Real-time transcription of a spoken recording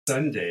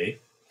Sunday.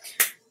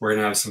 We're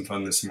going to have some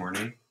fun this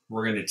morning.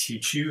 We're going to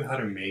teach you how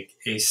to make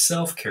a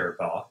self-care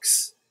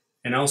box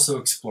and also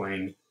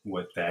explain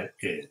what that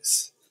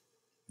is.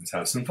 Let's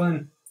have some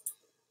fun.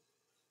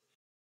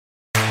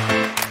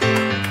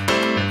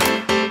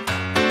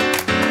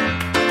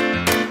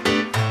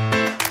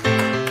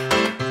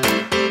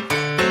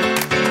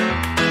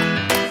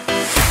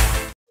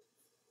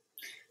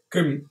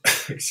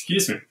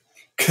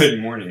 Good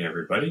morning,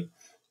 everybody.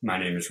 My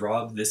name is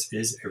Rob. This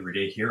is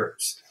Everyday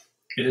Heroes.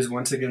 It is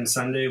once again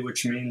Sunday,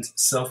 which means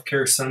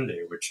Self-Care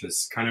Sunday, which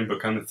has kind of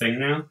become a thing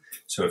now.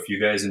 So if you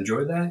guys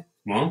enjoy that,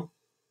 well,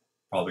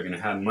 probably going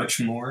to have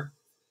much more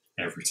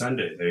every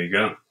Sunday. There you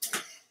go.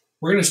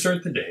 We're going to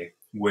start the day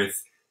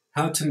with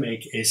how to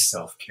make a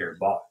self-care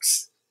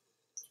box.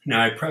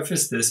 Now, I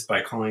preface this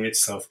by calling it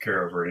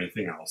self-care over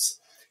anything else,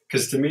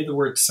 because to me, the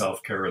word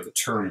self-care or the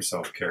term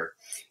self-care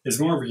is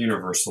more of a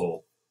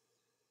universal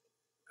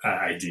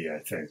idea, I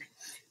think.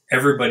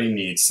 Everybody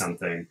needs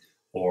something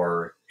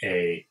or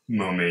a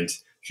moment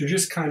to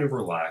just kind of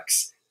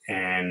relax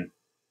and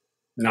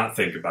not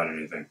think about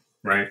anything,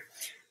 right?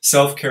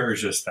 Self-care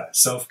is just that.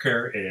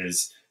 Self-care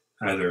is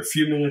either a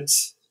few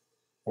minutes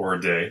or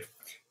a day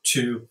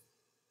to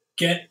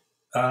get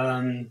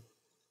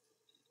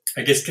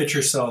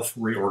yourself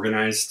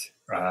reorganized,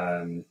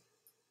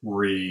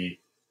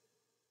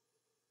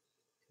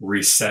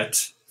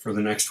 reset for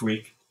the next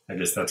week. I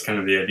guess that's kind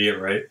of the idea,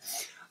 right?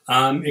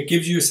 It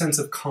gives you a sense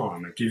of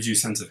calm. It gives you a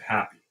sense of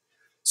happy.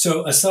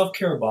 So a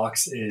self-care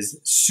box is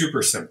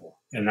super simple.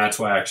 And that's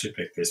why I actually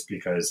picked this,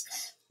 because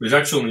there's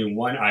actually only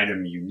one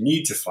item you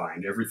need to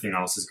find. Everything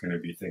else is going to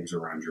be things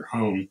around your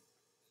home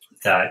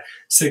that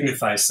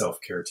signify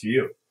self-care to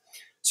you.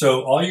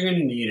 So all you're going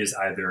to need is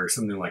either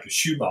something like a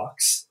shoe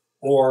box,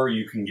 or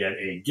you can get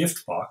a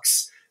gift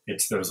box.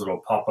 It's those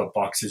little pop-up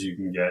boxes you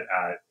can get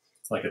at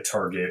like a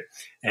Target.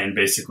 And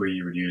basically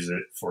you would use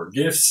it for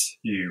gifts.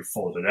 You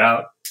fold it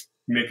out,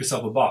 you make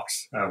yourself a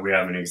box. We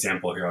have an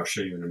example here I'll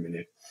show you in a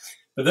minute.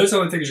 But those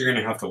are the things you're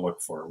going to have to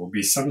look for. It will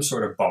be some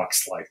sort of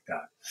box like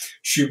that.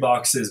 Shoe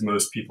boxes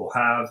most people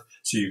have,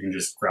 so you can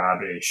just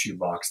grab a shoe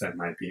box that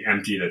might be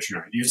empty that you're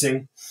not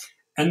using.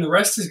 And the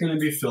rest is going to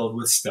be filled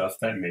with stuff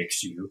that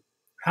makes you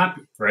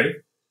happy,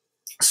 right?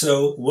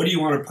 So what do you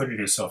want to put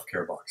in a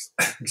self-care box?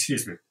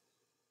 Excuse me.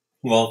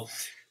 Well,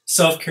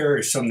 self-care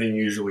is something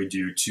you usually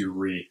do to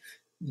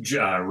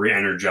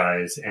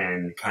re-energize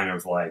and kind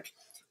of like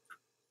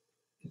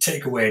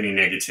take away any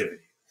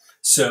negativity.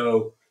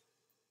 So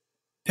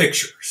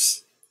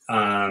pictures,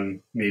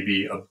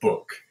 maybe a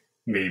book,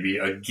 maybe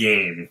a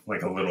game,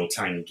 like a little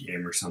tiny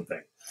game or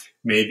something.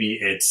 Maybe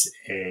it's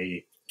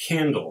a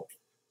candle.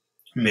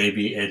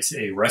 Maybe it's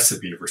a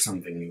recipe for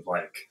something you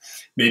like.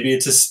 Maybe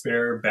it's a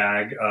spare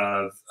bag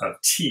of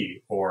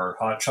tea or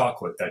hot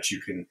chocolate that you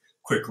can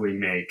quickly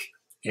make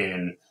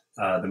in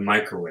the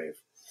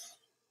microwave.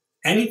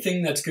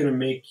 Anything that's going to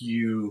make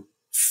you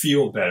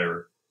feel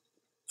better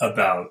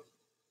about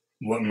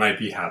what might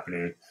be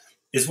happening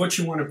is what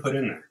you want to put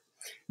in there.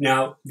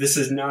 Now, this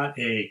is not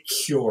a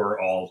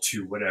cure-all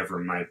to whatever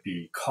might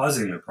be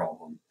causing the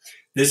problem.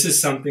 This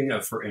is something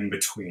for in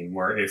between,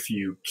 where if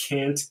you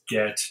can't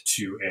get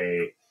to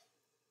a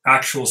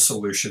actual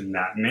solution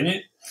that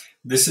minute,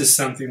 this is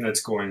something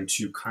that's going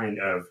to kind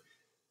of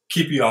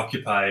keep you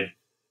occupied,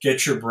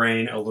 get your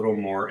brain a little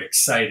more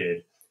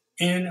excited,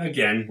 and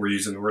again, we're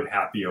using the word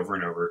happy over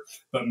and over,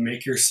 but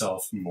make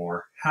yourself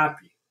more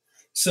happy.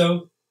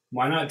 So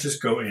why not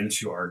just go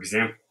into our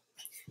example?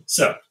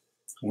 So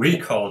we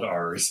called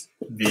ours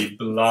the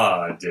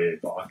Blah Day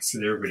box. So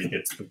everybody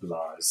gets the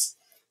blahs.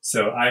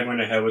 So I went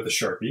ahead with a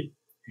Sharpie,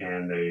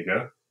 and there you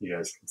go. You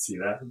guys can see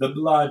that. The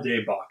Blah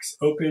Day box,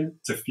 open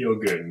to feel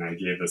good. And I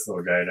gave this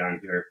little guy down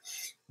here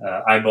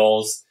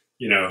eyeballs,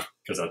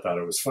 because I thought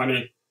it was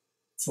funny.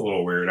 It's a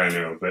little weird, I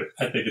know, but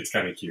I think it's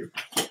kind of cute.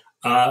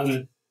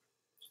 And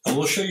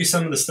we'll show you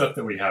some of the stuff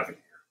that we have in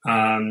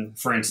here.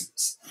 For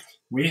instance,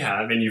 we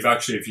have, and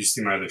if you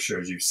see my other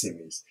shows, you've seen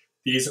these.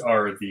 These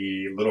are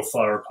the little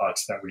flower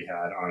pots that we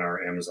had on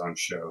our Amazon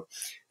show.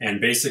 And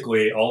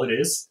basically all it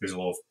is, there's a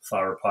little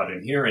flower pot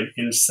in here, and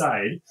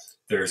inside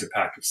there's a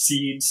pack of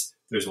seeds,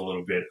 there's a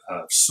little bit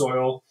of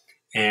soil,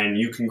 and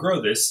you can grow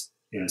this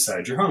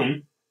inside your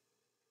home,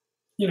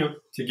 to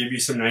give you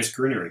some nice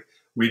greenery.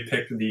 We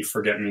picked the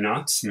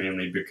forget-me-nots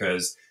mainly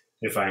because,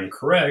 if I'm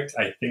correct,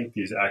 I think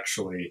these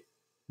actually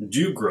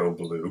do grow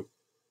blue,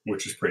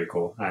 which is pretty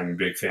cool. I'm a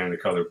big fan of the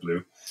color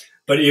blue.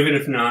 But even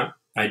if not,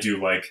 I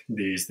do like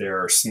these.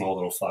 They're small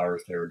little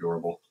flowers. They're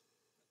adorable.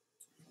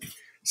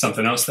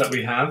 Something else that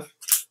we have,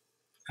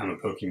 I'm a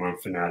Pokemon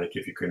fanatic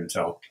if you couldn't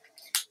tell.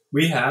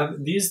 We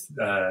have these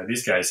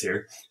guys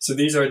here. So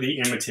these are the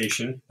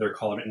imitation. They're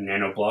called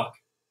Nanoblock.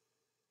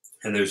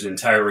 And there's an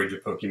entire range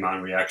of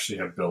Pokemon. We actually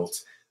have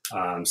built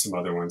some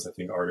other ones. I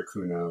think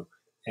Articuno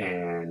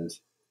and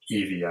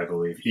Eevee, I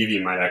believe.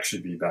 Eevee might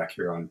actually be back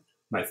here on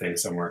my thing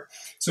somewhere.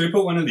 So we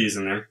put one of these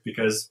in there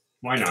because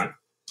why not?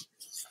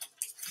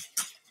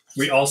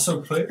 We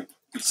also put,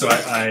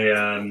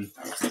 I'm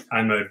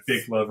a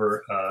big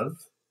lover of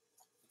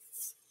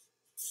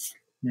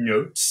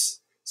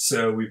notes.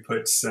 So we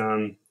put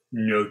some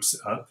notes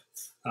up,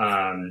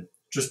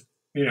 just,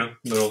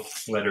 little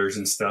letters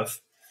and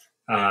stuff.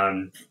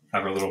 Have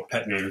our little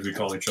pet names we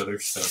call each other,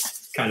 so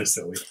kind of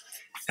silly.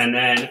 And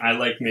then I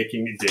like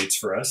making dates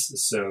for us.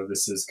 So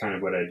this is kind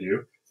of what I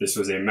do. This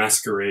was a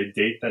masquerade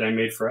date that I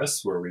made for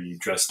us where we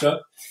dressed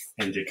up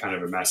and did kind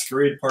of a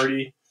masquerade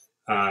party.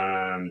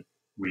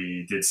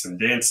 We did some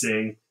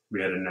dancing.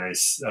 We had a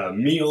nice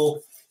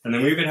meal. And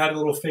then we even had a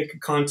little fake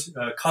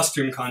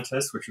costume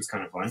contest, which was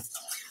kind of fun.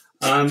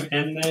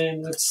 And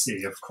then let's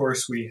see. Of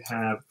course, we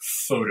have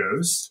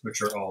photos,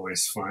 which are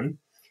always fun.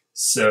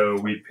 So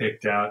we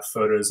picked out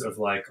photos of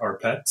like our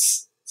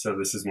pets. So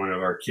this is one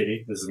of our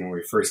kitty. This is when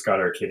we first got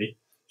our kitty.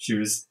 She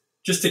was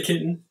just a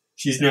kitten.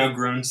 She's now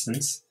grown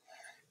since.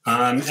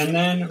 And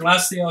then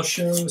lastly, I'll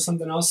show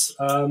something else.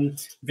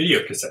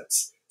 Video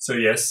cassettes. So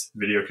yes,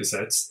 video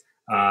cassettes.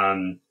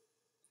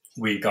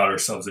 We got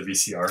ourselves a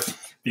VCR.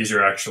 These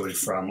are actually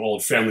from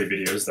old family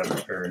videos that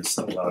my parents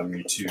allowed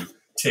me to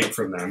take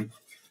from them.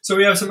 So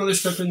we have some other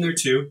stuff in there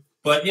too.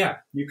 But yeah,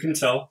 you can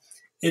tell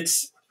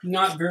it's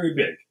not very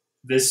big.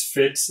 This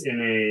fits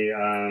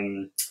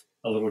in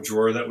a little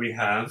drawer that we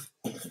have.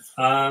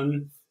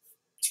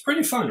 It's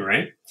pretty fun,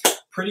 right?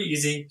 Pretty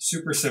easy,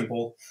 super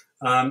simple,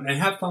 and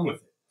have fun with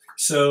it.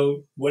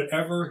 So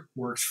whatever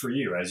works for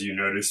you. As you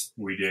noticed,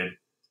 we did,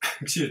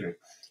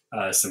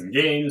 some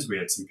games. We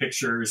had some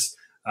pictures.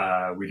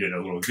 We did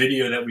a little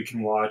video that we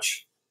can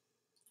watch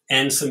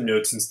and some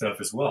notes and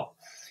stuff as well.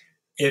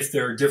 If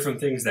there are different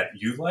things that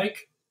you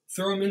like,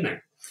 throw them in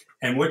there.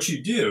 And what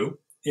you do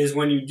is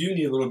when you do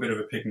need a little bit of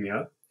a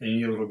pick-me-up and you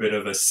need a little bit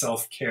of a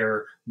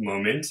self-care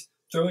moment,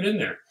 throw it in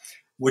there.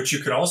 What you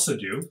could also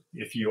do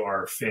if you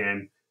are a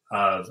fan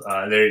of,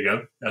 there you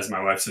go, as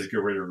my wife says,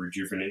 good way to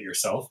rejuvenate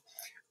yourself.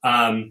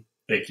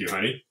 Thank you,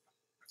 honey.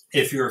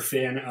 If you're a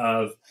fan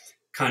of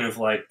kind of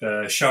like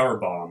the shower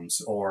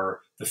bombs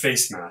or the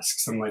face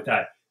masks, something like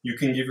that, you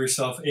can give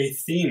yourself a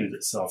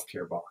themed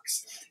self-care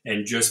box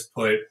and just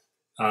put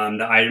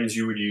the items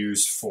you would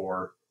use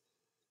for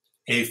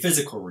a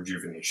physical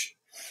rejuvenation.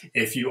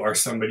 If you are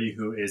somebody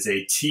who is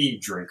a tea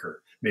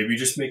drinker, maybe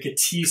just make a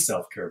tea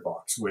self-care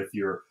box with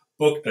your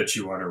book that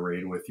you want to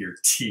read, with your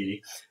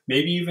tea,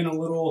 maybe even a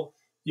little,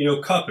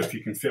 cup if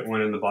you can fit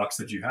one in the box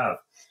that you have.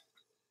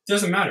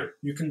 Doesn't matter.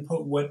 You can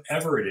put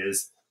whatever it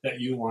is that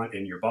you want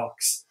in your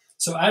box.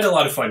 So I had a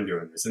lot of fun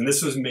doing this, and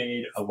this was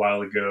made a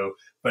while ago.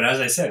 But as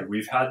I said,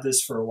 we've had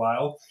this for a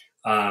while.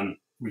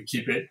 We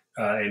keep it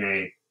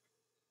in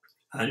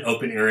an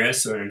open area,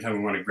 so anytime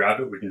we want to grab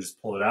it, we can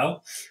just pull it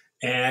out.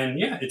 And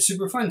yeah, it's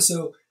super fun.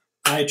 So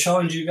I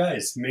challenge you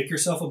guys, make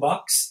yourself a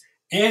box.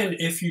 And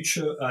if you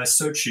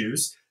so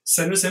choose,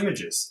 send us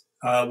images.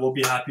 We'll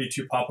be happy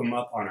to pop them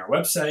up on our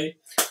website,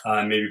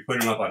 maybe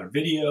put them up on a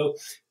video,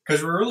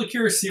 because we're really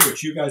curious to see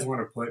what you guys want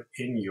to put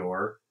in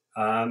your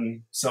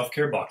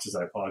self-care boxes.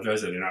 I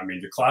apologize. I did not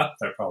mean to clap.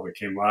 That probably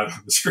came loud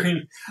on the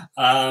screen.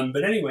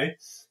 But anyway,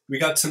 we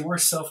got some more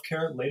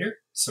self-care later.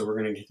 So we're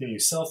going to continue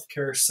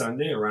Self-Care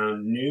Sunday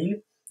around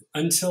noon.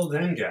 Until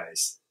then,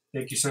 guys,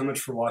 thank you so much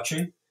for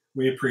watching.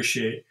 We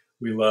appreciate,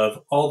 we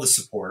love all the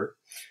support.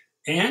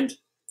 And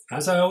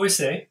as I always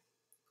say,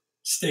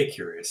 stay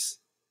curious.